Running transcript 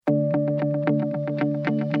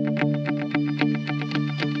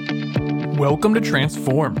Welcome to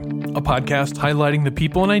Transform, a podcast highlighting the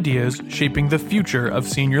people and ideas shaping the future of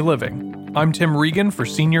senior living. I'm Tim Regan for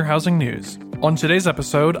Senior Housing News. On today's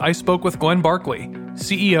episode, I spoke with Glenn Barkley,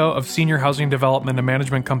 CEO of senior housing development and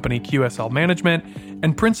management company QSL Management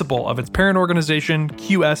and principal of its parent organization,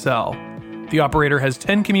 QSL. The operator has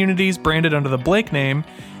 10 communities branded under the Blake name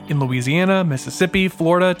in Louisiana, Mississippi,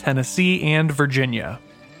 Florida, Tennessee, and Virginia.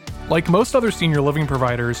 Like most other senior living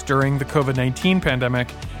providers during the COVID-19 pandemic,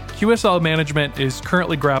 QSL Management is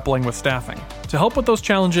currently grappling with staffing. To help with those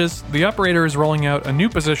challenges, the operator is rolling out a new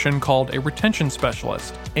position called a retention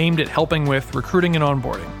specialist, aimed at helping with recruiting and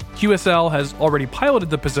onboarding. QSL has already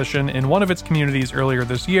piloted the position in one of its communities earlier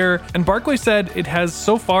this year, and Barkley said it has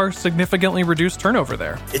so far significantly reduced turnover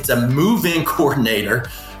there. It's a move-in coordinator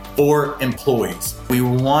for employees. We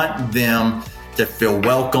want them to feel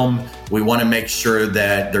welcome. We want to make sure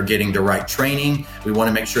that they're getting the right training. We want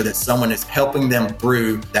to make sure that someone is helping them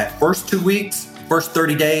through that first 2 weeks, first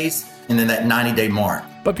 30 days, and then that 90-day mark.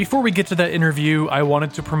 But before we get to that interview, I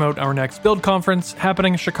wanted to promote our next Build conference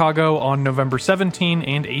happening in Chicago on November 17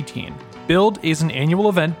 and 18. Build is an annual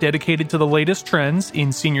event dedicated to the latest trends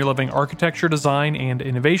in senior living architecture, design, and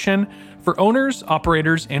innovation for owners,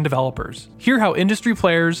 operators, and developers. Hear how industry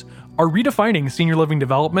players are redefining senior living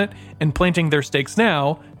development and planting their stakes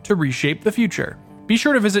now to reshape the future. Be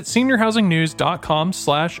sure to visit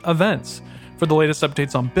seniorhousingnews.com/events for the latest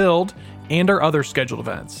updates on Build and our other scheduled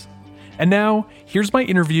events. And now, here's my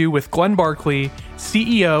interview with Glenn Barkley,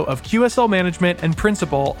 CEO of QSL Management and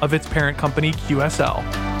principal of its parent company, QSL.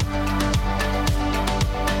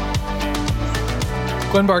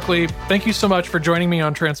 Glenn Barkley, thank you so much for joining me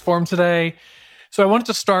on Transform today. So I wanted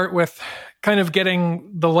to start with kind of getting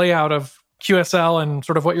the layout of QSL and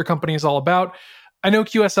sort of what your company is all about. I know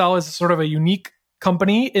QSL is sort of a unique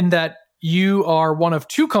company in that you are one of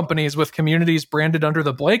two companies with communities branded under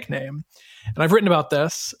the Blake name. And I've written about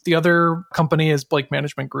this. The other company is Blake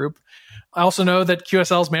Management Group. I also know that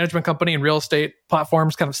QSL's management company and real estate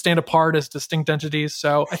platforms kind of stand apart as distinct entities.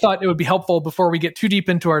 So I thought it would be helpful before we get too deep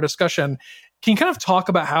into our discussion. Can you kind of talk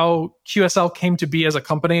about how QSL came to be as a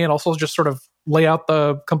company and also just sort of lay out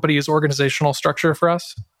the company's organizational structure for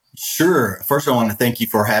us? Sure. First, I want to thank you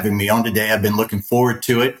for having me on today. I've been looking forward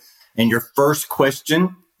to it. And your first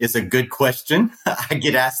question is a good question. I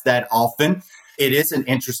get asked that often. It is an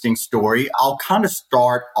interesting story. I'll kind of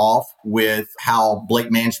start off with how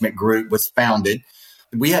Blake Management Group was founded.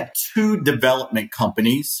 We had two development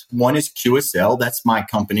companies. One is QSL, that's my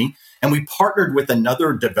company. And we partnered with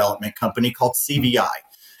another development company called CVI.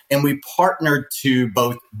 And we partnered to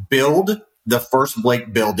both build the first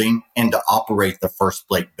Blake building and to operate the first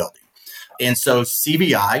Blake building. And so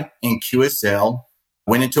CVI and QSL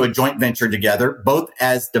went into a joint venture together, both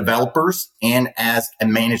as developers and as a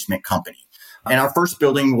management company. And our first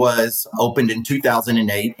building was opened in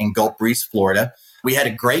 2008 in Gulf Breeze, Florida. We had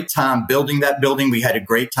a great time building that building. We had a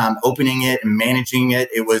great time opening it and managing it.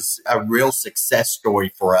 It was a real success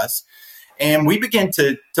story for us. And we began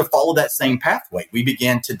to follow that same pathway. We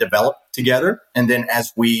began to develop together. And then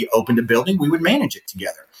as we opened a building, we would manage it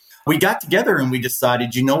together. We got together and we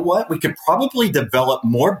decided, you know what? We could probably develop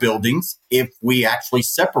more buildings if we actually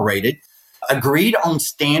separated, agreed on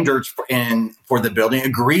standards for the building,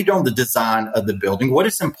 agreed on the design of the building, what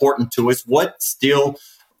is important to us, what still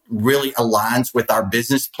really aligns with our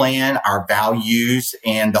business plan, our values,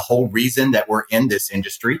 and the whole reason that we're in this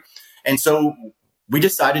industry. And so we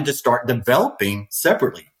decided to start developing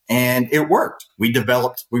separately. And it worked. We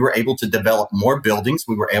were able to develop more buildings.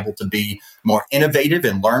 We were able to be more innovative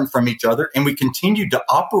and learn from each other. And we continued to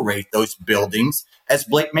operate those buildings as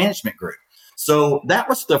Blake Management Group. So that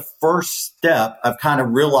was the first step of kind of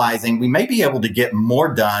realizing we may be able to get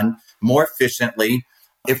more done more efficiently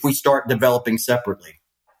if we start developing separately.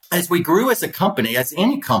 As we grew as a company, as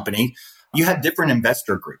any company, you have different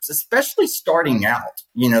investor groups, especially starting out.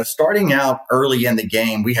 Starting out early in the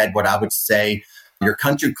game, we had what I would say your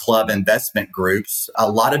country club investment groups,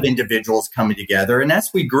 a lot of individuals coming together. And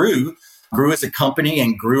as we grew as a company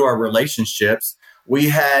and grew our relationships, we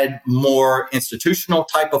had more institutional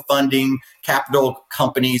type of funding, capital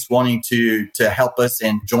companies wanting to help us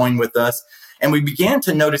and join with us. And we began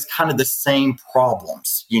to notice kind of the same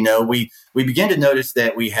problems. We began to notice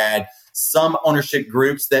that we had some ownership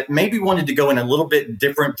groups that maybe wanted to go in a little bit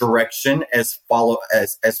different direction as far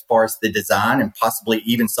as the design and possibly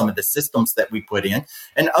even some of the systems that we put in,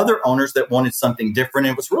 and other owners that wanted something different.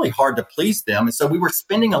 And it was really hard to please them. And so we were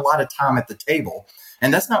spending a lot of time at the table.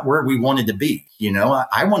 And that's not where we wanted to be.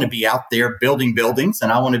 I want to be out there building buildings,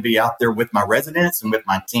 and I want to be out there with my residents and with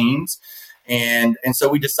my teams. And so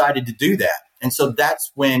we decided to do that. And so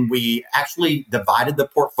that's when we actually divided the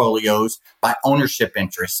portfolios by ownership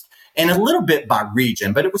interest and a little bit by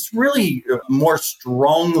region, but it was really more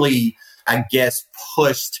strongly, I guess,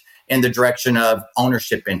 pushed in the direction of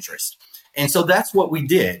ownership interest. And so that's what we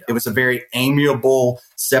did. It was a very amiable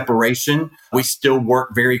separation. We still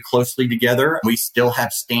work very closely together. We still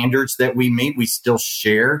have standards that we meet. We still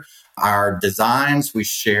share our designs. We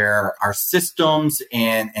share our systems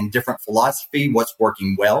and different philosophy, what's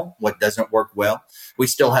working well, what doesn't work well. We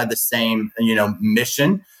still have the same,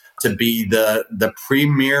 mission to be the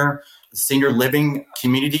premier senior living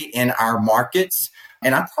community in our markets.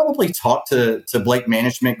 And I probably talk to Blake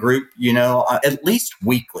Management Group, at least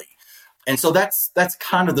weekly. And so that's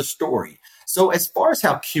kind of the story. So as far as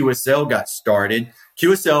how QSL got started,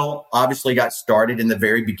 QSL obviously got started in the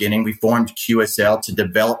very beginning. We formed QSL to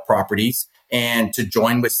develop properties and to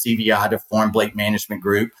join with CVI to form Blake Management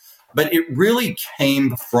Group. But it really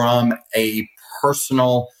came from a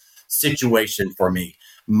personal situation for me.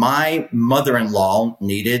 My mother-in-law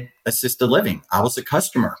needed assisted living. I was a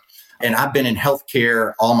customer. And I've been in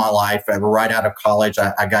healthcare all my life. Right out of college,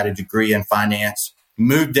 I got a degree in finance,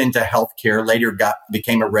 moved into healthcare, later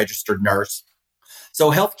became a registered nurse. So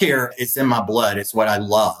healthcare is in my blood. It's what I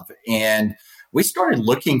love. And we started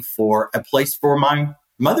looking for a place for my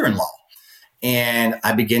mother-in-law. And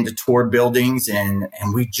I began to tour buildings and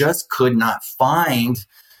we just could not find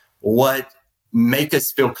what make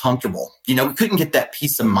us feel comfortable. We couldn't get that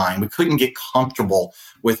peace of mind. We couldn't get comfortable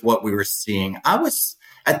with what we were seeing. I was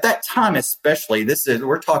at that time, especially,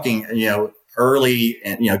 we're talking, early,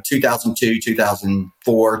 2002,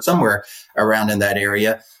 2004, somewhere around in that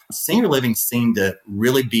area. Senior living seemed to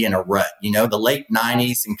really be in a rut. The late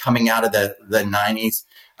 90s and coming out of the 90s,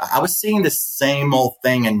 I was seeing the same old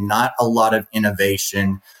thing and not a lot of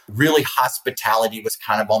innovation. Really, hospitality was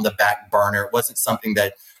kind of on the back burner. It wasn't something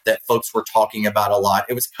that folks were talking about a lot.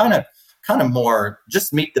 It was kind of more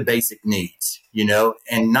just meet the basic needs,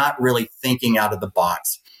 and not really thinking out of the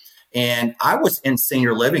box. And I was in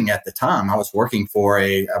senior living at the time. I was working for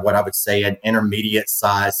what I would say an intermediate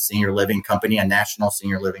sized senior living company, a national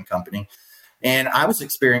senior living company. And I was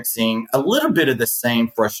experiencing a little bit of the same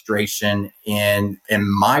frustration in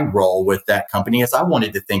my role with that company as I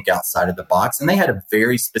wanted to think outside of the box. And they had a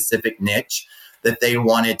very specific niche that they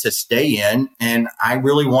wanted to stay in. And I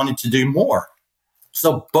really wanted to do more.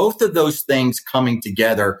 So both of those things coming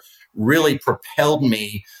together really propelled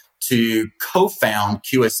me to co-found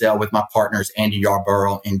QSL with my partners, Andy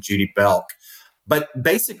Yarborough and Judy Belk. But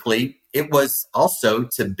basically, it was also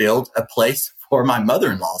to build a place for my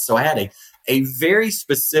mother-in-law. So I had a very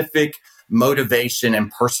specific motivation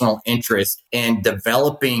and personal interest in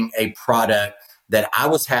developing a product that I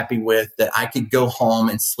was happy with, that I could go home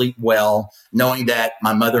and sleep well, knowing that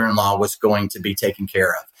my mother-in-law was going to be taken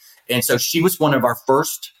care of. And so she was one of our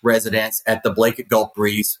first residents at the Blake at Gulf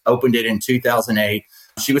Breeze, opened it in 2008.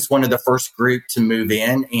 She was one of the first group to move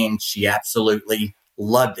in, and she absolutely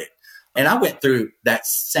loved it. And I went through that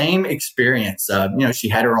same experience of, she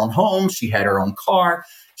had her own home, she had her own car,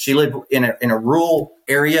 she lived in a rural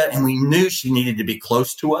area, and we knew she needed to be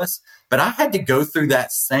close to us. But I had to go through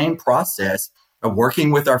that same process of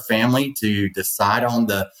working with our family to decide on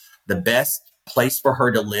the best place for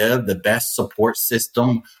her to live, the best support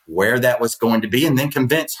system, where that was going to be, and then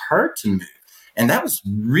convince her to move. And that was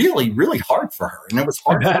really, really hard for her. And it was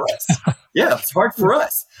hard for us. Yeah, it was hard for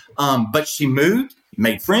us. But she moved,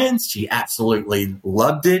 made friends. She absolutely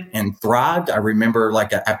loved it and thrived. I remember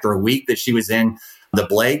after a week that she was in the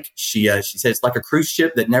Blake, she said, it's like a cruise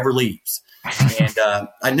ship that never leaves. And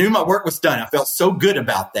I knew my work was done. I felt so good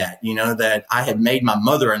about that, that I had made my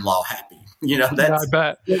mother-in-law happy. I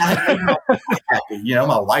bet. I made my wife happy.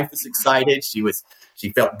 My wife was excited. She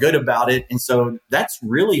felt good about it. And so that's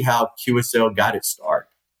really how QSL got its start.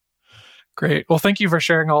 Great. Well, thank you for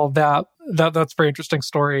sharing all of that. That's a very interesting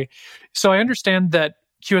story. So I understand that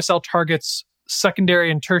QSL targets secondary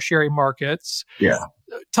and tertiary markets. Yeah.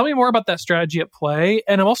 Tell me more about that strategy at play.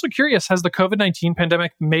 And I'm also curious, has the COVID-19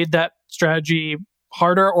 pandemic made that strategy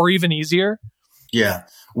harder or even easier? Yeah.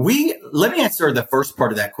 Let me answer the first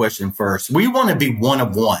part of that question first. We want to be one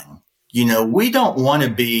of one. We want to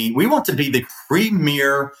be the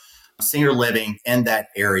premier senior living in that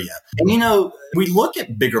area. And, we look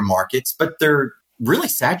at bigger markets, but they're really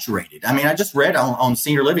saturated. I mean, I just read on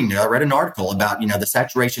Senior Living News, I read an article about, the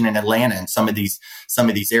saturation in Atlanta and some of these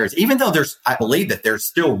areas, even though I believe that there's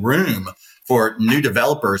still room for new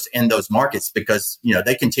developers in those markets because,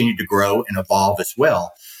 they continue to grow and evolve as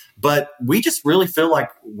well. But we just really feel like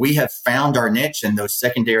we have found our niche in those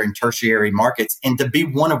secondary and tertiary markets and to be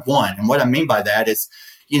one of one. And what I mean by that is,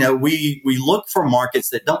 we look for markets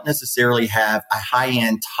that don't necessarily have a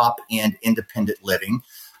high-end, top-end independent living.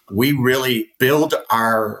 We really build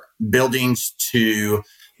our buildings to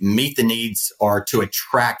meet the needs or to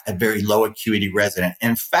attract a very low acuity resident.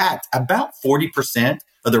 In fact, about 40%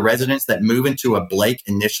 of the residents that move into a Blake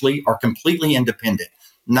initially are completely independent,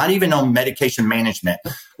 not even on medication management.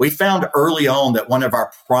 We found early on that one of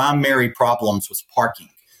our primary problems was parking.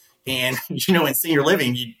 And, in senior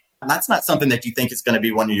living, that's not something that you think is going to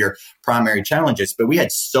be one of your primary challenges. But we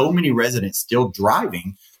had so many residents still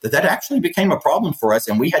driving that actually became a problem for us.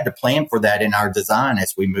 And we had to plan for that in our design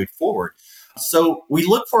as we moved forward. So we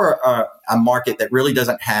look for a market that really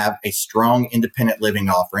doesn't have a strong independent living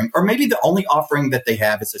offering, or maybe the only offering that they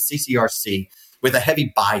have is a CCRC with a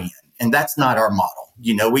heavy buy-in. And that's not our model.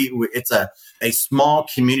 It's a small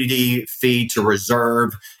community fee to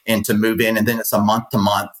reserve and to move in. And then it's a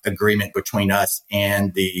month-to-month agreement between us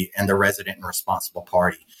and the resident and responsible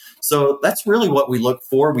party. So that's really what we look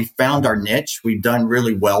for. We found our niche. We've done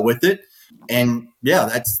really well with it. And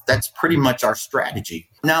yeah, that's pretty much our strategy.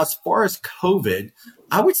 Now, as far as COVID,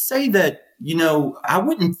 I would say that, I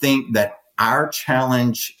wouldn't think that our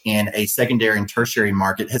challenge in a secondary and tertiary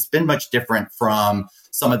market has been much different from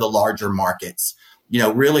some of the larger markets.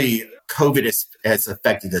 Really, COVID has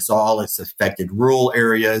affected us all. It's affected rural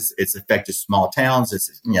areas. It's affected small towns.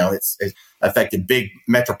 It's affected big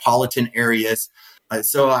metropolitan areas.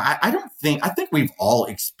 So I think we've all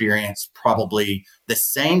experienced probably the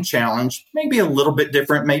same challenge, maybe a little bit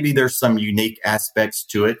different. Maybe there's some unique aspects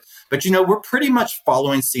to it. But, we're pretty much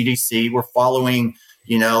following CDC. We're following,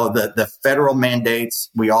 the federal mandates.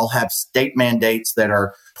 We all have state mandates that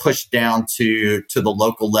are pushed down to the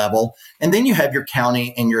local level. And then you have your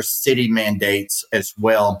county and your city mandates as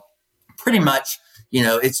well. Pretty much,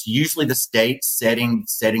 it's usually the state setting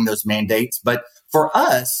those mandates. But for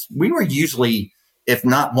us, we were usually, if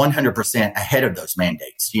not 100% ahead of those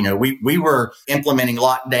mandates. We were implementing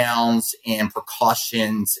lockdowns and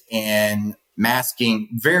precautions and masking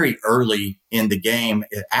very early in the game.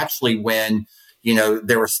 Actually, when,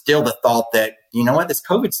 there was still the thought that, this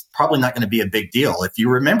COVID's probably not going to be a big deal. If you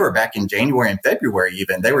remember back in January and February,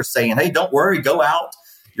 even they were saying, hey, don't worry, go out.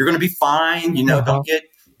 You're going to be fine.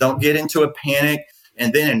 Don't get into a panic.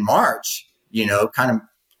 And then in March, kind of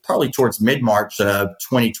probably towards mid-March of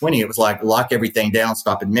 2020, it was like, lock everything down,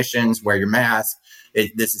 stop admissions, wear your mask.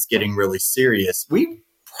 This is getting really serious. We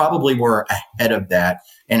probably were ahead of that,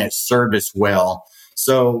 and it served us well.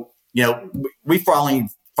 So, we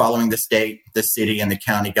following the state, the city, and the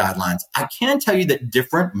county guidelines. I can tell you that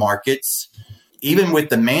different markets, even with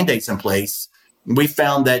the mandates in place, we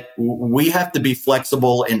found that we have to be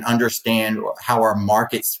flexible and understand how our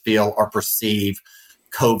markets feel or perceive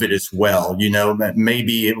COVID as well.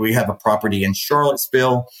 Maybe we have a property in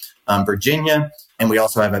Charlottesville, Virginia, and we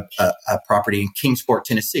also have a property in Kingsport,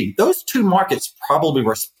 Tennessee. Those two markets probably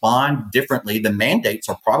respond differently. The mandates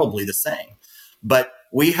are probably the same, but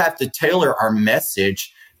we have to tailor our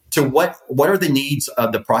message to what are the needs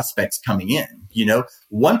of the prospects coming in.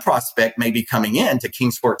 One prospect may be coming in to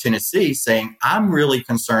Kingsport, Tennessee saying, I'm really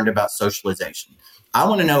concerned about socialization. I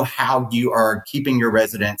want to know how you are keeping your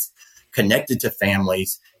residents connected to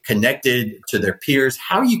families, connected to their peers.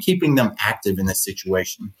 How are you keeping them active in this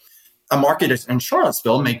situation? A market in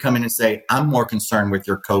Charlottesville may come in and say, I'm more concerned with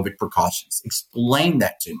your COVID precautions. Explain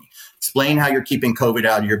that to me. Explain how you're keeping COVID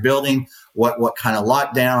out of your building. What kind of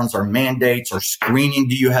lockdowns or mandates or screening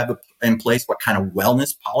do you have in place? What kind of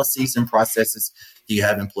wellness policies and processes do you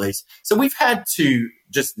have in place? So we've had to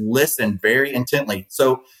just listen very intently.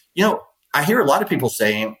 So, I hear a lot of people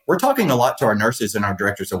saying, we're talking a lot to our nurses and our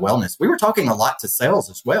directors of wellness. We were talking a lot to sales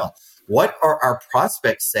as well. What are our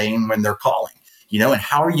prospects saying when they're calling? And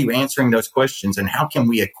how are you answering those questions? And how can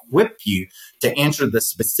we equip you to answer the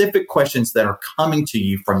specific questions that are coming to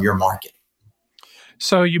you from your market?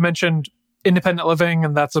 So you mentioned independent living,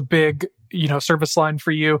 and that's a big, service line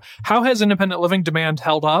for you. How has independent living demand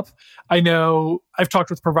held up? I know I've talked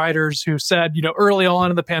with providers who said, early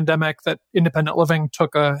on in the pandemic that independent living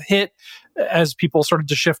took a hit as people started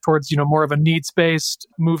to shift towards, more of a needs-based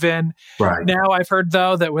move in. Right. Now I've heard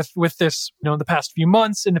though that with this, in the past few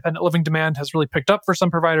months, independent living demand has really picked up for some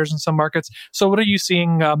providers in some markets. So what are you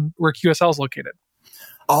seeing where QSL is located?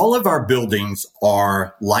 All of our buildings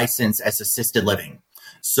are licensed as assisted living.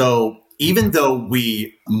 So even though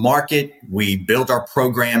we market, we build our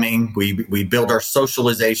programming, we build our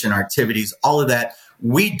socialization, our activities, all of that,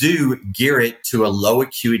 we do gear it to a low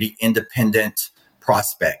acuity independent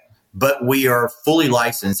prospect. But we are fully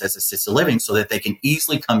licensed as assisted living so that they can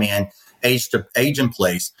easily come in age in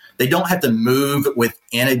place, they don't have to move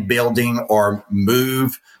within a building or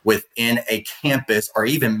move within a campus or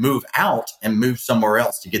even move out and move somewhere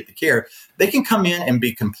else to get the care. They can come in and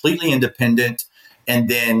be completely independent and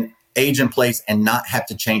then age in place and not have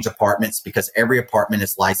to change apartments because every apartment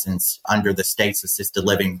is licensed under the state's assisted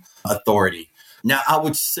living authority. Now, I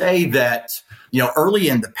would say that, early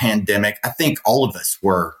in the pandemic, I think all of us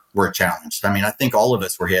were challenged. I mean, I think all of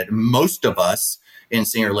us were hit. Most of us in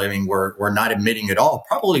senior living were not admitting at all,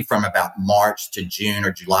 probably from about March to June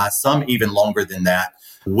or July, some even longer than that.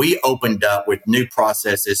 We opened up with new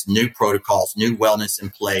processes, new protocols, new wellness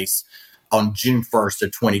in place on June 1st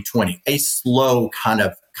of 2020, a slow kind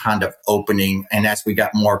of opening. And as we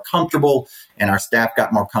got more comfortable and our staff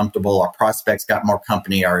got more comfortable, our prospects got more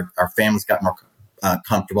company, our families got more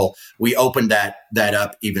comfortable, we opened that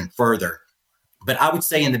up even further. But I would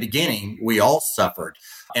say in the beginning, we all suffered.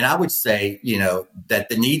 And I would say, that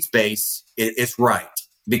the needs base is right,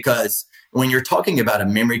 because when you're talking about a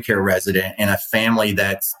memory care resident and a family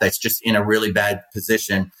that's just in a really bad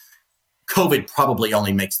position, COVID probably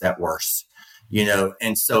only makes that worse,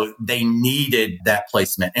 and so they needed that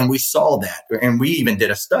placement. And we saw that. And we even did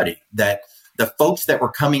a study that the folks that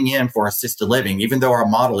were coming in for assisted living, even though our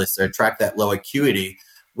model is to attract that low acuity,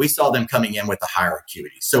 we saw them coming in with a higher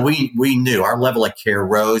acuity. So we knew our level of care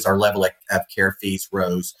rose, our level of care fees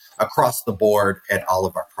rose across the board at all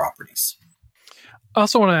of our properties. I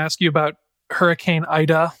also want to ask you about Hurricane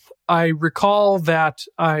Ida. I recall that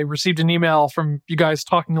I received an email from you guys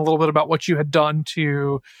talking a little bit about what you had done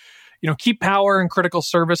to, keep power and critical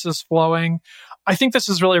services flowing. I think this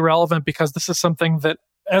is really relevant because this is something that,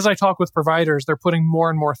 as I talk with providers, they're putting more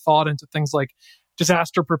and more thought into things like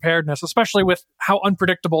disaster preparedness, especially with how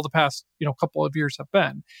unpredictable the past, couple of years have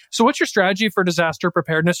been. So what's your strategy for disaster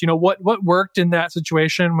preparedness? What worked in that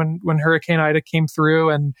situation when Hurricane Ida came through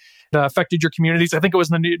and affected your communities? I think it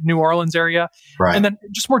was in the New Orleans area. Right. And then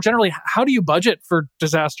just more generally, how do you budget for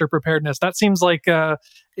disaster preparedness? That seems like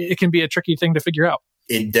it can be a tricky thing to figure out.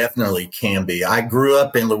 It definitely can be. I grew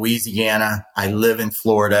up in Louisiana. I live in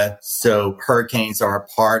Florida. So hurricanes are a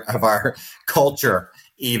part of our culture.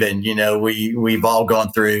 Even, we've all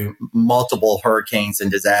gone through multiple hurricanes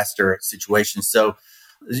and disaster situations. So,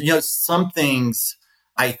 some things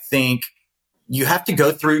I think you have to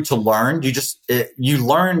go through to learn. You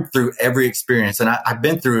learn through every experience. And I've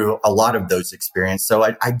been through a lot of those experiences. So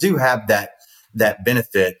I do have that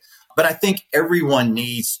benefit. But I think everyone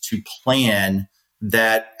needs to plan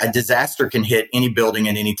that a disaster can hit any building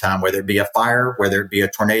at any time, whether it be a fire, whether it be a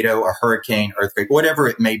tornado, a hurricane, earthquake, whatever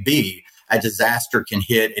it may be. A disaster can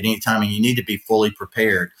hit at any time, and you need to be fully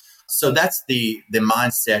prepared. So that's the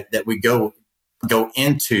mindset that we go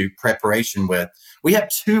into preparation with. We have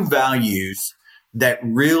two values that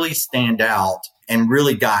really stand out and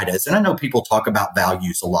really guide us. And I know people talk about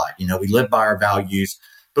values a lot. We live by our values,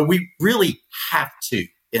 but we really have to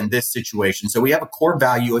in this situation. So we have a core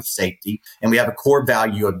value of safety and we have a core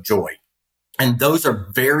value of joy. And those are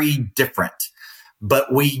very different.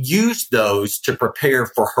 But we use those to prepare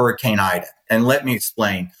for Hurricane Ida. And let me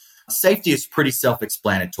explain. Safety is pretty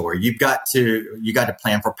self-explanatory. You got to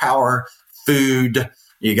plan for power, food.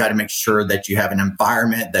 You got to make sure that you have an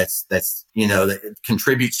environment that's that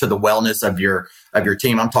contributes to the wellness of your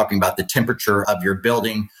team. I'm talking about the temperature of your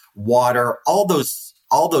building, water. All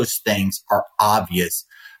those things are obvious.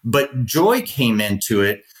 But joy came into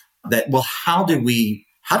it. That, well, how do we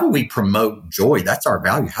promote joy? That's our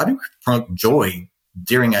value. How do we promote joy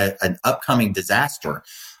during an upcoming disaster?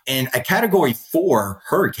 And a Category 4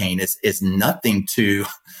 hurricane is nothing to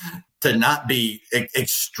not be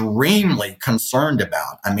extremely concerned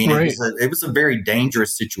about. I mean, right. It was a very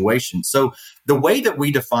dangerous situation. So the way that we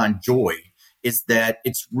define joy is that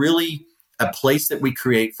it's really a place that we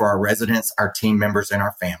create for our residents, our team members, and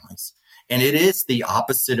our families. And it is the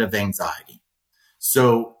opposite of anxiety.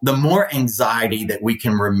 So the more anxiety that we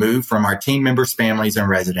can remove from our team members, families, and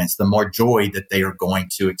residents, the more joy that they are going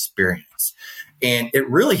to experience. And it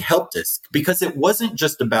really helped us because it wasn't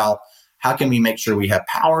just about how can we make sure we have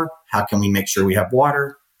power? How can we make sure we have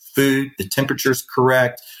water, food, the temperature's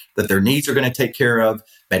correct, that their needs are going to take care of,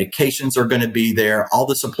 medications are going to be there, all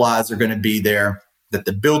the supplies are going to be there, that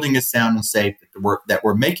the building is sound and safe, that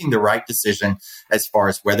we're making the right decision as far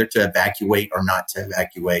as whether to evacuate or not to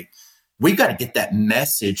evacuate. We've got to get that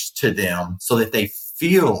message to them so that they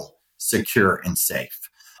feel secure and safe,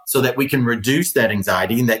 so that we can reduce that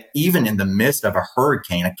anxiety, and that even in the midst of a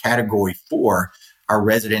hurricane, a Category 4, our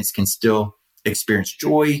residents can still experience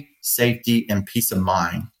joy, safety, and peace of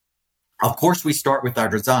mind. Of course, we start with our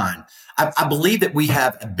design. I believe that we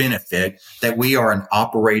have a benefit that we are an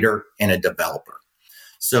operator and a developer.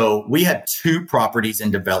 So we have 2 properties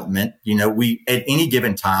in development. We, at any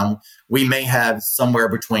given time, we may have somewhere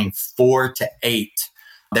between 4 to 8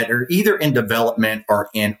 that are either in development or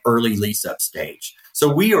in early lease up stage.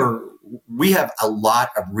 So we have a lot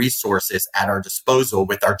of resources at our disposal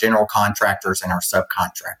with our general contractors and our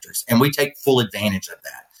subcontractors, and we take full advantage of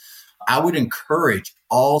that. I would encourage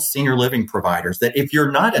all senior living providers that if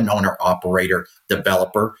you're not an owner, operator,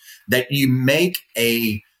 developer, that you make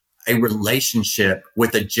a relationship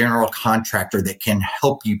with a general contractor that can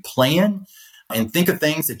help you plan and think of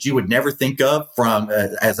things that you would never think of from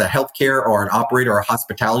as a healthcare or an operator or a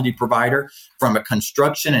hospitality provider from a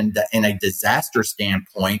construction and a disaster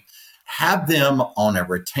standpoint. Have them on a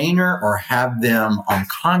retainer or have them on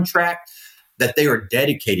contract that they are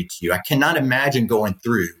dedicated to you. I cannot imagine going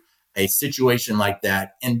through a situation like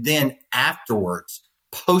that and then afterwards,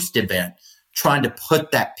 post-event, trying to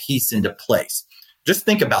put that piece into place. Just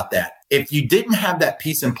think about that. If you didn't have that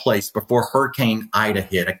piece in place before Hurricane Ida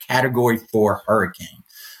hit, a Category 4 hurricane,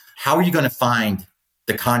 how are you going to find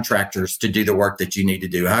the contractors to do the work that you need to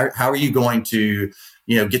do? How are you going to,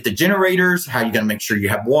 get the generators? How are you going to make sure you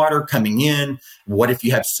have water coming in? What if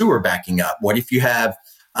you have sewer backing up? What if you have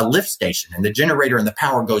a lift station and the generator and the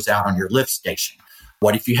power goes out on your lift station?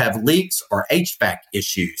 What if you have leaks or HVAC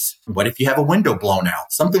issues? What if you have a window blown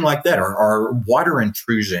out? Something like that, or water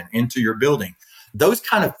intrusion into your building. Those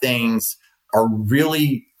kind of things are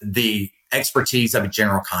really the expertise of a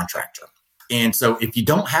general contractor. And so if you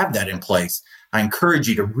don't have that in place, I encourage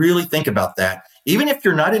you to really think about that. Even if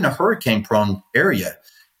you're not in a hurricane-prone area,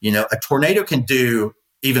 a tornado can do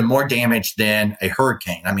even more damage than a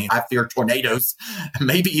hurricane. I mean, I fear tornadoes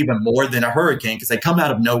maybe even more than a hurricane because they come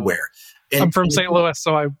out of nowhere. And I'm from St. Louis,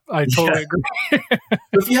 so I totally agree.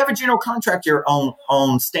 If you have a general contractor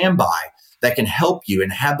on standby that can help you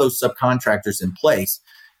and have those subcontractors in place,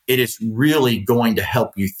 it is really going to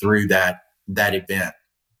help you through that event.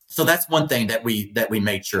 So that's one thing that we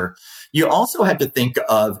made sure. You also have to think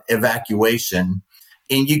of evacuation,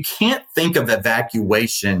 and you can't think of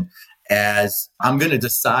evacuation as I'm going to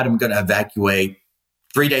decide I'm going to evacuate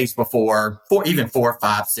 3 days before, even 4,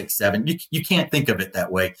 5, 6, 7. You can't think of it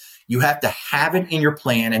that way. You have to have it in your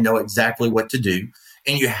plan and know exactly what to do.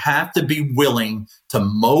 And you have to be willing to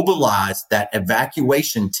mobilize that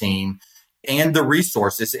evacuation team and the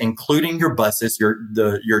resources, including your buses,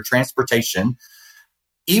 your transportation,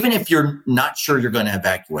 even if you're not sure you're going to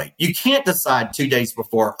evacuate. You can't decide 2 days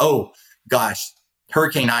before, oh, gosh,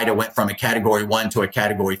 Hurricane Ida went from a Category 1 to a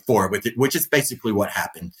Category 4, which is basically what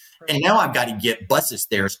happened. And now I've got to get buses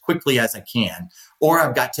there as quickly as I can, or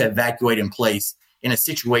I've got to evacuate in place in a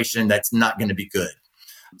situation that's not going to be good.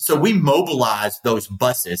 So we mobilized those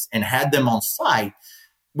buses and had them on site,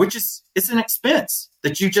 which it's an expense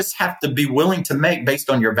that you just have to be willing to make based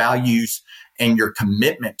on your values and your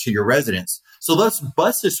commitment to your residents. So those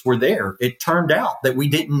buses were there. It turned out that we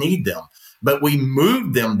didn't need them, but we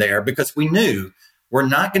moved them there because we knew we're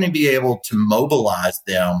not going to be able to mobilize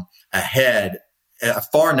them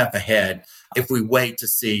far enough ahead if we wait to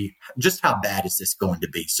see just how bad is this going to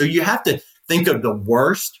be. So you have to think of the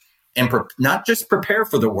worst and not just prepare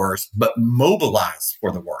for the worst, but mobilize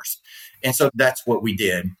for the worst. And so that's what we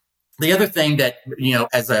did. The other thing that,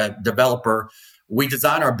 as a developer, we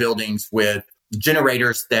design our buildings with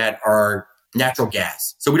generators that are natural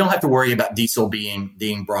gas. So we don't have to worry about diesel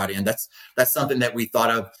being brought in. That's something that we thought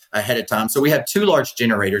of ahead of time. So we have 2 large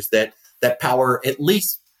generators that power at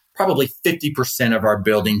least probably 50% of our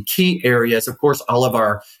building. Key areas, of course, all of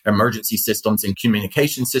our emergency systems and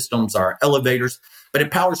communication systems, our elevators, but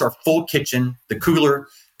it powers our full kitchen, the cooler,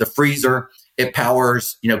 the freezer. It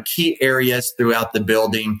powers, key areas throughout the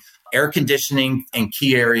building, air conditioning and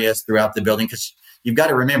key areas throughout the building, because you've got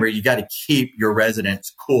to remember, you got to keep your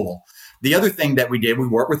residents cool. The other thing that we did, we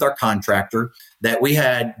worked with our contractor that we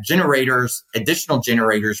had additional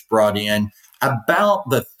generators brought in about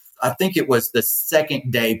I think it was the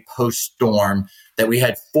second day post-storm that we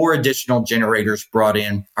had 4 additional generators brought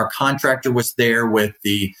in. Our contractor was there with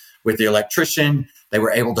the electrician. They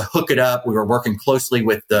were able to hook it up. We were working closely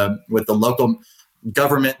with the local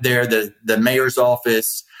government there, the mayor's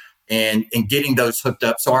office, and getting those hooked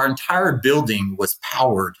up. So our entire building was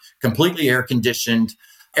powered, completely air conditioned,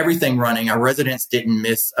 everything running. Our residents didn't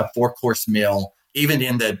miss a 4-course meal, even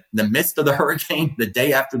in the midst of the hurricane, the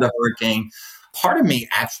day after the hurricane. Part of me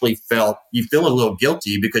actually you feel a little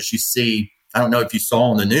guilty because you see, I don't know if you saw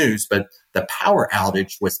on the news, but the power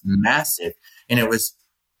outage was massive. And it was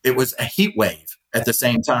a heat wave at the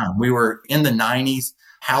same time. We were in the 90s.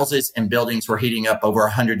 Houses and buildings were heating up over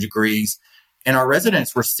 100 degrees. And our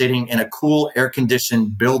residents were sitting in a cool,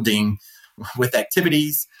 air-conditioned building with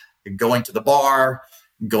activities, going to the bar,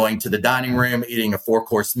 going to the dining room, eating a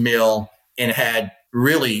 4-course meal, and had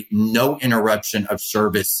really no interruption of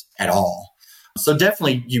service at all. So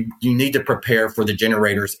definitely you need to prepare for the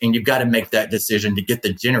generators, and you've got to make that decision to get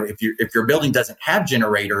the generator. If your building doesn't have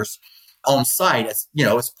generators on site, as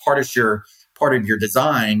part of your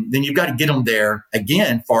design, then you've got to get them there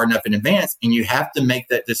again far enough in advance, and you have to make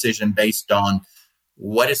that decision based on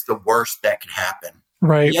what is the worst that could happen.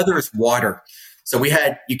 Right. The other is water. So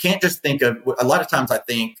you can't just think of, a lot of times I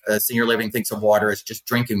think senior living thinks of water as just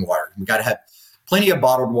drinking water. We've got to have plenty of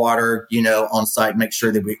bottled water, on site, make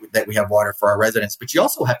sure that we have water for our residents. But you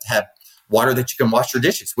also have to have water that you can wash your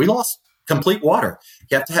dishes. We lost complete water.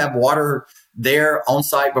 You have to have water there on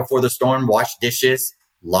site before the storm, wash dishes,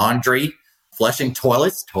 laundry, flushing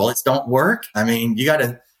toilets. Toilets don't work. I mean, you got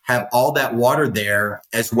to have all that water there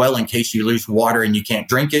as well in case you lose water and you can't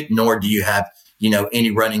drink it, nor do you have, any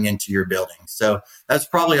running into your building. So that's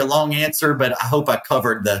probably a long answer, but I hope I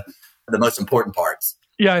covered the most important parts.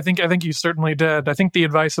 Yeah, I think you certainly did. I think the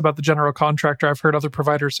advice about the general contractor, I've heard other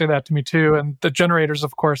providers say that to me too. And the generators,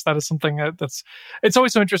 of course, that is something it's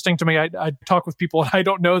always so interesting to me. I talk with people and I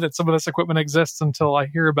don't know that some of this equipment exists until I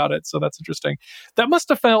hear about it. So that's interesting. That must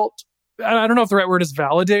have felt, I don't know if the right word is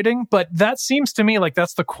validating, but that seems to me like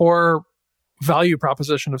that's the core value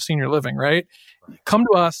proposition of senior living, right? Come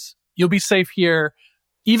to us, you'll be safe here,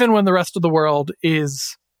 even when the rest of the world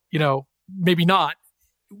is, maybe not.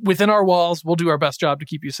 Within our walls, we'll do our best job to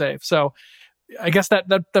keep you safe. So I guess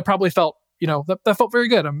that probably felt, that felt very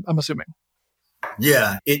good, I'm assuming.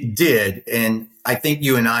 Yeah, it did. And I think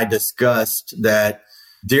you and I discussed that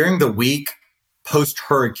during the week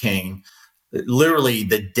post-hurricane, literally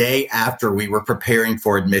the day after we were preparing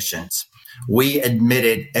for admissions, we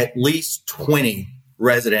admitted at least 20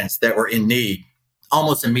 residents that were in need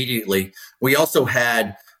almost immediately. We also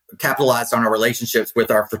had capitalized on our relationships with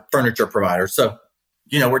our furniture providers. So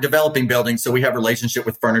we're developing buildings, so we have a relationship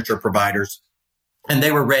with furniture providers, and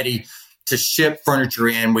they were ready to ship furniture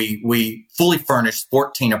in. We fully furnished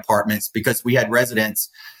 14 apartments because we had residents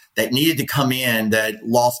that needed to come in that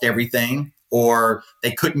lost everything or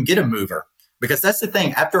they couldn't get a mover. Because that's the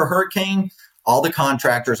thing, after a hurricane, all the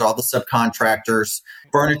contractors, all the subcontractors,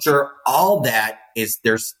 furniture, all that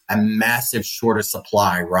there's a massive short of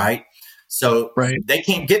supply, right? So They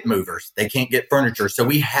can't get movers. They can't get furniture. So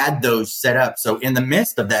we had those set up. So in the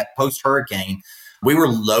midst of that post-hurricane, we were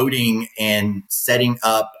loading and setting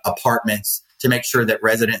up apartments to make sure that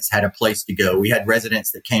residents had a place to go. We had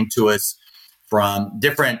residents that came to us from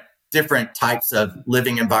different types of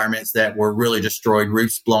living environments that were really destroyed,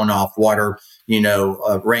 roofs blown off, water,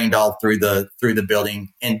 rained all through the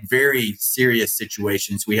building. In very serious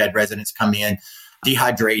situations, we had residents come in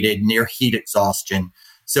dehydrated, near heat exhaustion.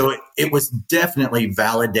 So it was definitely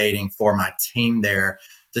validating for my team there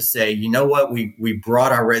to say, you know what, we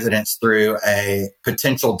brought our residents through a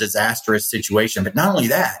potential disastrous situation. But not only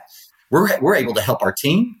that, we're able to help our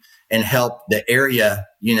team and help the area,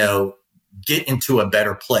 get into a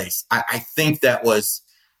better place. I think that was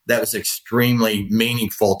extremely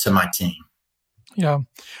meaningful to my team. Yeah.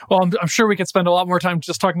 Well, I'm sure we could spend a lot more time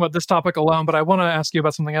just talking about this topic alone, but I want to ask you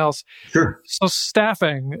about something else. Sure. So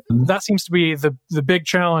staffing, that seems to be the big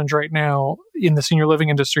challenge right now in the senior living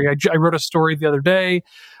industry. I wrote a story the other day.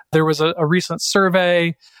 There was a recent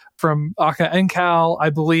survey from AHCA NCAL, I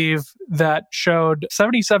believe, that showed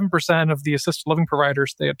 77% of the assisted living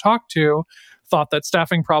providers they had talked to thought that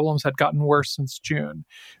staffing problems had gotten worse since June.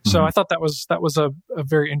 So I thought that was a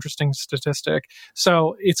very interesting statistic.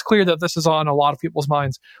 So it's clear that this is on a lot of people's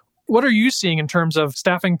minds. What are you seeing in terms of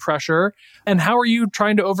staffing pressure, and how are you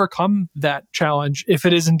trying to overcome that challenge if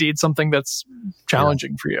it is indeed something that's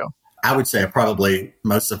challenging for you? I would say probably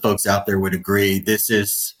most of the folks out there would agree this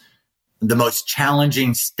is the most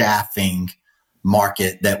challenging staffing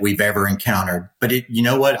market that we've ever encountered. But you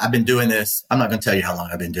know what? I've been doing this. I'm not going to tell you how long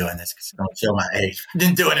I've been doing this because I don't show my age. I've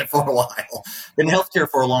been doing it for a while. Been in healthcare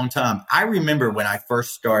for a long time. I remember when I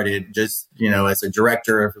first started, just, as a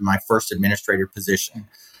director of my first administrative position,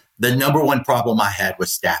 the number one problem I had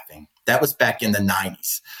was staffing. That was back in the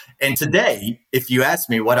 90s. And today, if you ask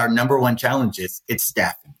me what our number one challenge is, it's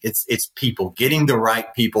staffing. It's people, getting the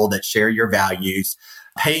right people that share your values,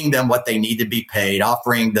 paying them what they need to be paid,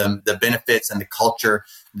 offering them the benefits and the culture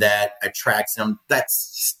that attracts them.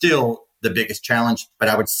 That's still the biggest challenge. But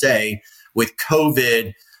I would say with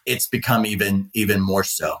COVID, it's become even more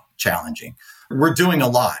so challenging. We're doing a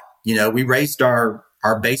lot. We raised our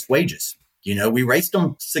base wages. We raised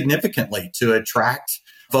them significantly to attract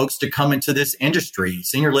folks to come into this industry.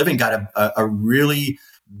 Senior living got a really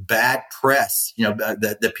bad press.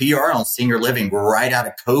 The PR on senior living right out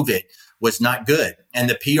of COVID was not good. And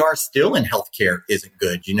the PR still in healthcare isn't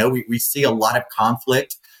good. We see a lot of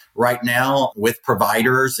conflict right now with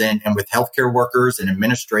providers and with healthcare workers and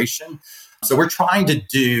administration. So we're trying to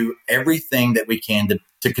do everything that we can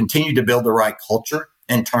to continue to build the right culture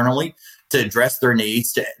internally, to address their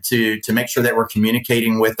needs, to make sure that we're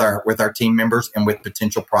communicating with our team members and with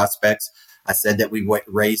potential prospects. I said that we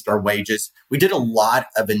raised our wages. We did a lot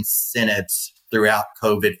of incentives throughout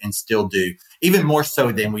COVID and still do, even more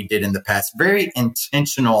so than we did in the past. Very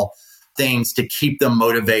intentional things to keep them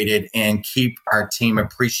motivated and keep our team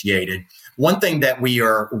appreciated. One thing that we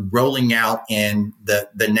are rolling out in the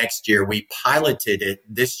next year, we piloted it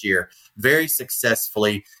this year very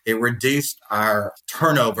successfully. It reduced our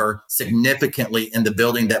turnover significantly in the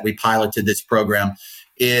building that we piloted this program.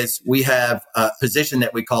 Is we have a position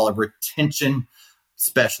that we call a retention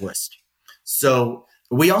specialist. So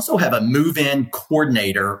we also have a move-in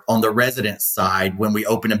coordinator on the resident side when we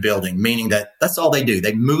open a building, meaning that that's all they do.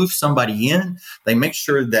 They move somebody in. They make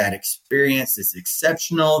sure that experience is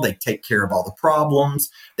exceptional. They take care of all the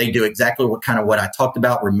problems. They do exactly what I talked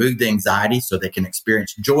about, remove the anxiety so they can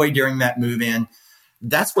experience joy during that move-in.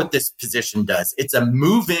 That's what this position does. It's a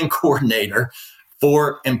move-in coordinator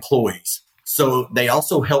for employees. So they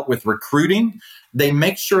also help with recruiting. They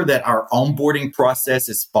make sure that our onboarding process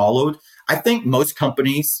is followed. I think most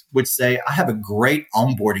companies would say, I have a great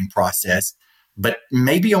onboarding process, but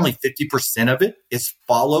maybe only 50% of it is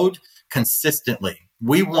followed consistently.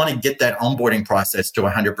 We want to get that onboarding process to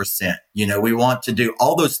 100%. We want to do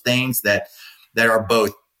all those things that are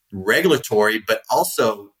both regulatory, but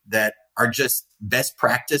also that are just best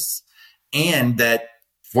practice and that,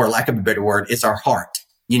 for lack of a better word, is our heart.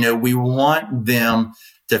 We want them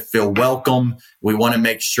to feel welcome. We want to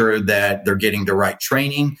make sure that they're getting the right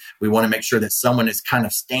training. We want to make sure that someone is kind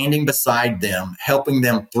of standing beside them, helping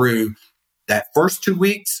them through that first 2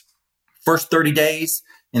 weeks, first 30 days,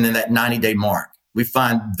 and then that 90-day mark. We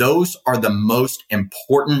find those are the most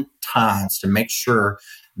important times to make sure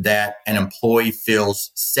that an employee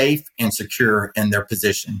feels safe and secure in their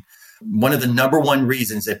position. One of the number one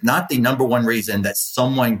reasons, if not the number one reason, that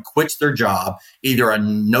someone quits their job, either a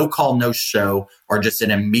no call, no show, or just an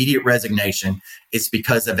immediate resignation, is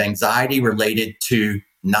because of anxiety related to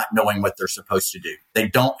not knowing what they're supposed to do. They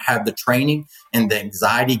don't have the training and the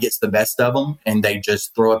anxiety gets the best of them and they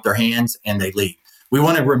just throw up their hands and they leave. We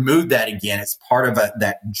want to remove that again. It's part of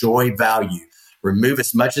that joy value. Remove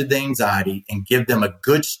as much of the anxiety and give them a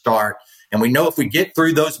good start. And we know if we get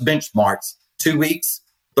through those benchmarks, 2 weeks,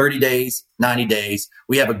 30 days, 90 days,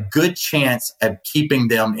 we have a good chance of keeping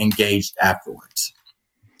them engaged afterwards.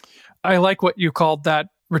 I like what you called that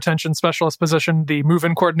retention specialist position, the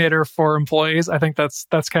move-in coordinator for employees. I think that's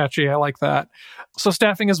catchy. I like that. So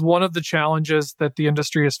staffing is one of the challenges that the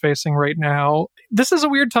industry is facing right now. This is a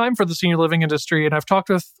weird time for the senior living industry, and I've talked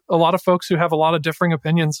with a lot of folks who have a lot of differing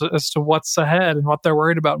opinions as to what's ahead and what they're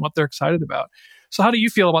worried about and what they're excited about. So how do you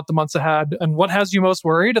feel about the months ahead, and what has you most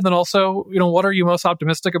worried? And then also, what are you most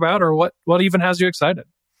optimistic about, or what even has you excited?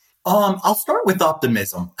 I'll start with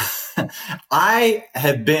optimism. I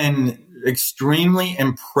have been extremely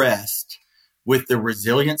impressed with the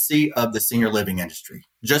resiliency of the senior living industry.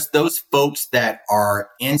 Just those folks that are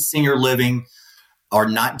in senior living are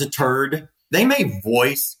not deterred. They may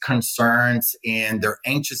voice concerns and they're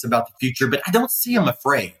anxious about the future, but I don't see them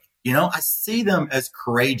afraid. I see them as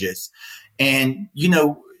courageous. And,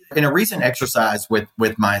 in a recent exercise with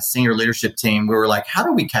my senior leadership team, we were like, how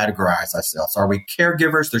do we categorize ourselves? Are we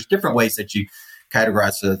caregivers? There's different ways that you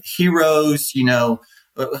categorize heroes.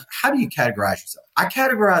 How do you categorize yourself? I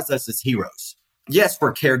categorize us as heroes. Yes,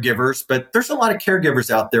 we're caregivers, but there's a lot of caregivers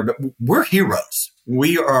out there, but we're heroes.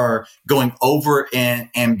 We are going over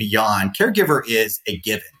and beyond. Caregiver is a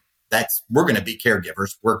given. We're going to be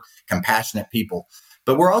caregivers. We're compassionate people.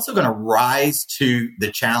 But we're also going to rise to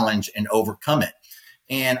the challenge and overcome it.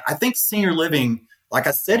 And I think senior living, like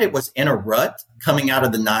I said, it was in a rut coming out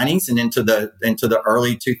of the 90s and into the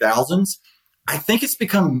early 2000s. I think it's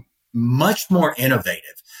become much more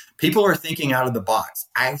innovative. People are thinking out of the box.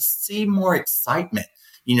 I see more excitement,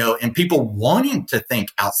 and people wanting to think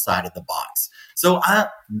outside of the box. So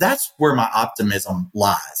that's where my optimism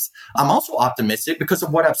lies. I'm also optimistic because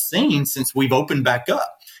of what I've seen since we've opened back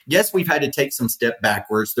up. Yes, we've had to take some step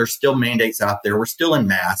backwards. There's still mandates out there. We're still in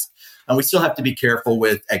masks, and we still have to be careful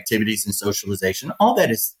with activities and socialization. All that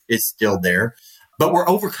is still there, but we're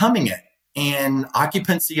overcoming it, and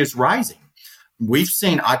occupancy is rising. We've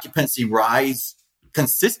seen occupancy rise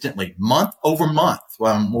consistently month over month.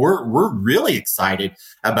 We're really excited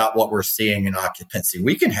about what we're seeing in occupancy.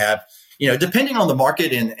 We can have, depending on the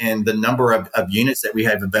market and the number of units that we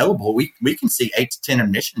have available, we can see 8 to 10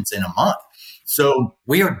 admissions in a month. So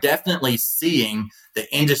we are definitely seeing the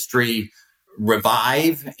industry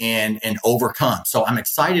revive and overcome. So I'm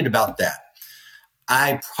excited about that.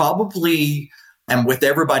 I probably am with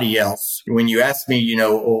everybody else. When you ask me,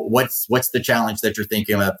 what's the challenge that you're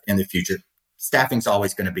thinking of in the future? Staffing's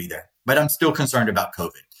always going to be there, but I'm still concerned about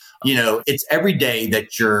COVID. It's every day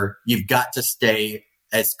that you've got to stay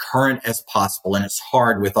as current as possible. And it's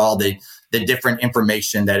hard with all the different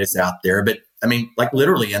information that is out there. But I mean, like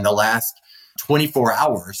literally in the last 24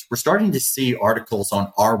 hours, we're starting to see articles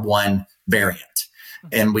on R1 variant.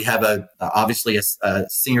 And we have obviously a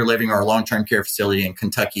senior living or a long-term care facility in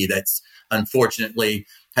Kentucky that's unfortunately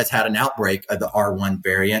has had an outbreak of the R1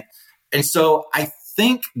 variant. And so I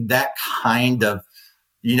think that kind of,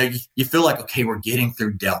 you feel like, okay, we're getting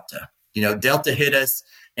through Delta. Delta hit us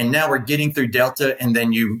and now we're getting through Delta. And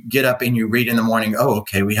then you get up and you read in the morning, oh,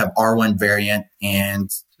 okay, we have R1 variant. And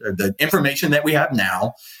the information that we have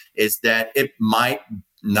now is that it might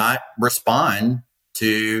not respond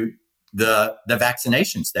to the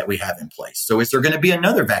vaccinations that we have in place. So is there going to be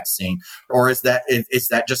another vaccine, or is that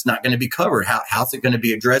just not going to be covered? How's it going to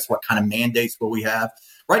be addressed? What kind of mandates will we have?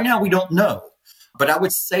 Right now, we don't know. But I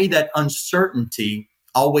would say that uncertainty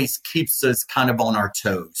always keeps us kind of on our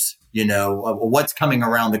toes. What's coming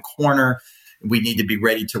around the corner? We need to be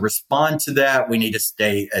ready to respond to that. We need to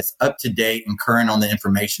stay as up to date and current on the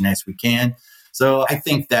information as we can. So I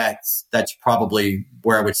think that's probably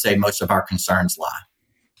where I would say most of our concerns lie.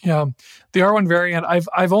 Yeah. The R1 variant,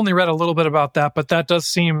 I've only read a little bit about that, but that does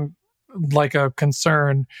seem like a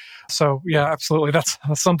concern. So yeah, absolutely. That's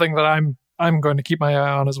something that I'm going to keep my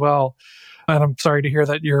eye on as well. And I'm sorry to hear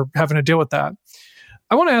that you're having to deal with that.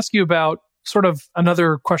 I want to ask you about sort of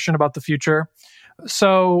another question about the future.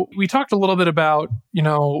 So we talked a little bit about,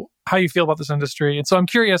 how you feel about this industry. And so I'm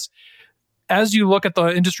curious, as you look at the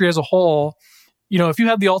industry as a whole, if you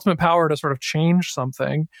had the ultimate power to sort of change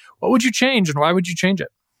something, what would you change and why would you change it?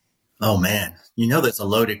 Oh man, that's a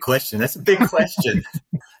loaded question. That's a big question.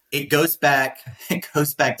 It goes back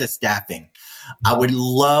to staffing. I would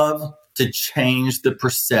love to change the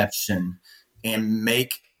perception and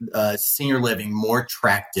make senior living more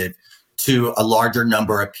attractive to a larger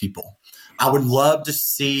number of people. I would love to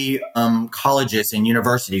see colleges and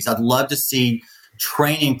universities. I'd love to see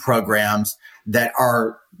training programs that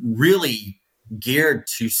are really geared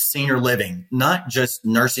to senior living, not just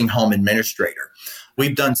nursing home administrator.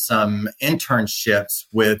 We've done some internships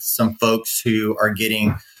with some folks who are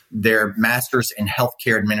getting their master's in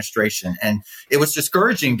healthcare administration. And it was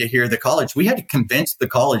discouraging to hear the college. We had to convince the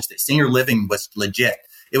college that senior living was legit.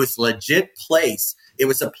 It was a legit place. It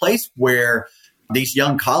was a place where these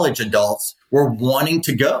young college adults were wanting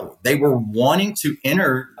to go. They were wanting to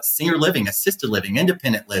enter senior living, assisted living,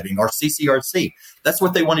 independent living, or CCRC. That's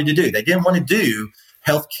what they wanted to do. They didn't want to do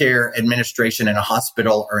healthcare administration in a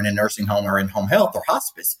hospital or in a nursing home or in home health or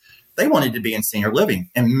hospice. They wanted to be in senior living.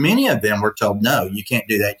 And many of them were told, no, you can't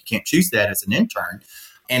do that. You can't choose that as an intern.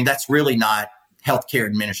 And that's really not healthcare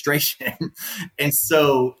administration. And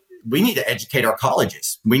so we need to educate our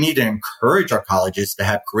colleges. We need to encourage our colleges to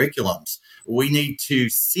have curriculums. We need to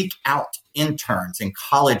seek out interns and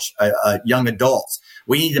college young adults.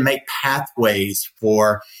 We need to make pathways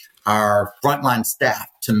for our frontline staff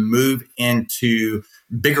to move into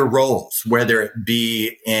bigger roles, whether it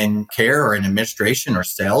be in care or in administration or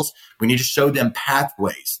sales. We need to show them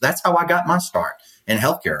pathways. That's how I got my start in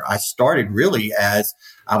healthcare. I started really as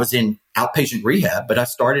I was in outpatient rehab, but I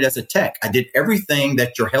started as a tech. I did everything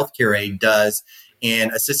that your healthcare aide does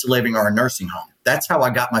in assisted living or a nursing home. That's how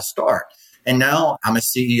I got my start. And now I'm a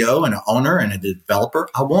CEO and an owner and a developer.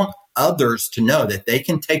 I want others to know that they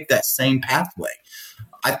can take that same pathway.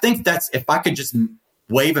 I think that's, if I could just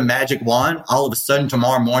wave a magic wand, all of a sudden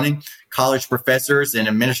tomorrow morning, college professors and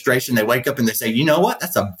administration, they wake up and they say, you know what?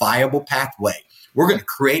 That's a viable pathway. We're going to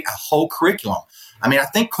create a whole curriculum. I mean, I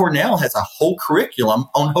think Cornell has a whole curriculum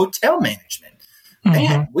on hotel management. Mm-hmm.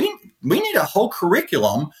 Man, we need a whole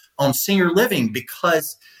curriculum on senior living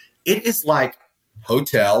because it is like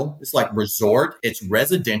hotel, it's like resort, it's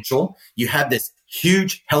residential. You have this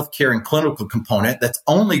huge healthcare and clinical component that's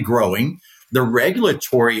only growing. The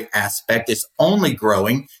regulatory aspect is only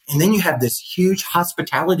growing. And then you have this huge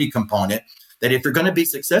hospitality component that if you're going to be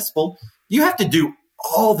successful, you have to do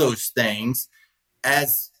all those things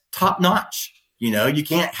as top notch. You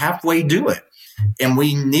can't halfway do it. And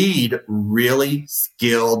we need really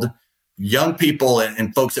skilled young people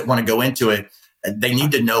and folks that want to go into it they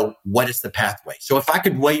need to know what is the pathway. So if I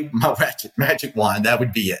could wave my magic wand, that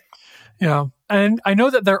would be it. Yeah. And I know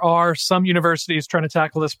that there are some universities trying to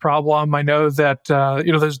tackle this problem. I know that,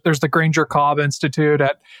 there's the Granger Cobb Institute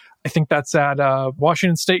I think that's at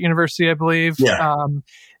Washington State University, I believe. Yeah.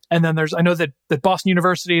 And then I know that Boston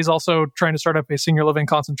University is also trying to start up a senior living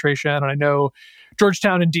concentration. And I know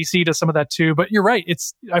Georgetown and DC does some of that too. But you're right.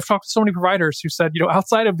 I've talked to so many providers who said,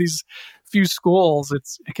 outside of these few schools,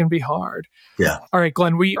 it can be hard. Yeah. All right,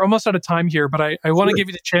 Glenn, we are almost out of time here, but I want to give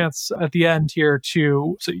you the chance at the end here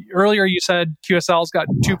so earlier you said QSL's got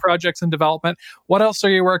 2 projects in development. What else are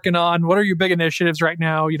you working on? What are your big initiatives right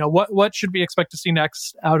now? What should we expect to see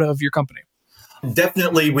next out of your company?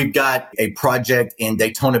 Definitely, we've got a project in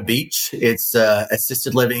Daytona Beach. It's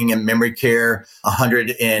assisted living and memory care,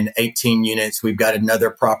 118 units. We've got another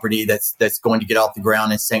property that's going to get off the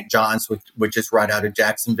ground in St. John's, which is right out of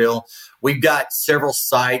Jacksonville. We've got several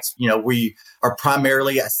sites. We are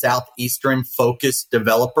primarily a southeastern focused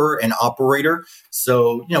developer and operator.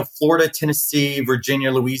 So, Florida, Tennessee, Virginia,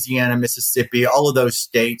 Louisiana, Mississippi, all of those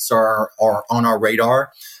states are on our radar.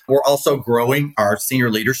 We're also growing our senior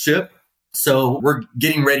leadership. So we're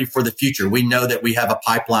getting ready for the future. We know that we have a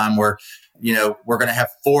pipeline where, we're going to have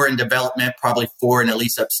 4 in development, probably 4 in a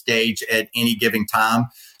lease up stage at any given time.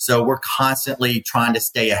 So we're constantly trying to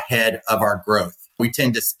stay ahead of our growth. We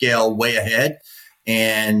tend to scale way ahead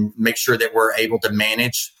and make sure that we're able to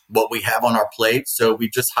manage what we have on our plate. So we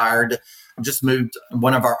just moved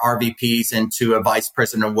one of our RVPs into a vice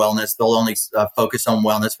president of wellness. They'll only focus on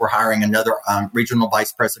wellness. We're hiring another regional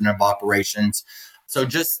vice president of operations. So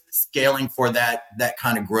just scaling for that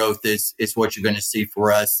kind of growth is what you're going to see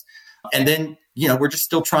for us. And then, we're just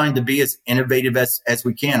still trying to be as innovative as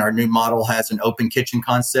we can. Our new model has an open kitchen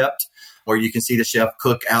concept where you can see the chef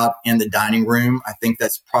cook out in the dining room. I think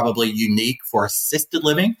that's probably unique for assisted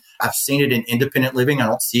living. I've seen it in independent living. I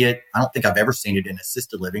don't think I've ever seen it in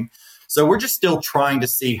assisted living. So we're just still trying to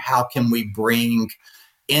see how can we bring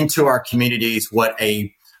into our communities what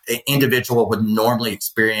an individual would normally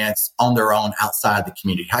experience on their own outside the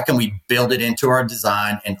community. How can we build it into our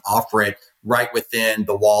design and offer it right within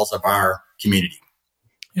the walls of our community?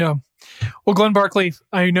 Yeah. Well, Glenn Barkley,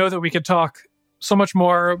 I know that we could talk so much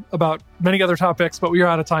more about many other topics, but we are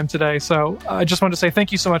out of time today. So I just want to say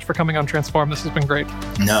thank you so much for coming on Transform. This has been great.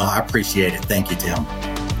 No, I appreciate it. Thank you, Tim.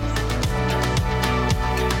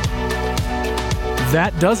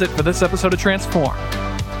 That does it for this episode of Transform.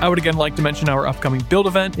 I would again like to mention our upcoming Build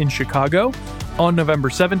event in Chicago on November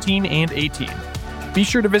 17 and 18. Be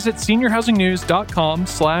sure to visit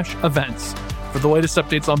seniorhousingnews.com/events for the latest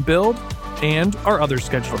updates on Build and our other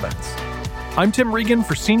scheduled events. I'm Tim Regan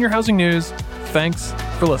for Senior Housing News. Thanks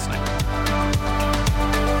for listening.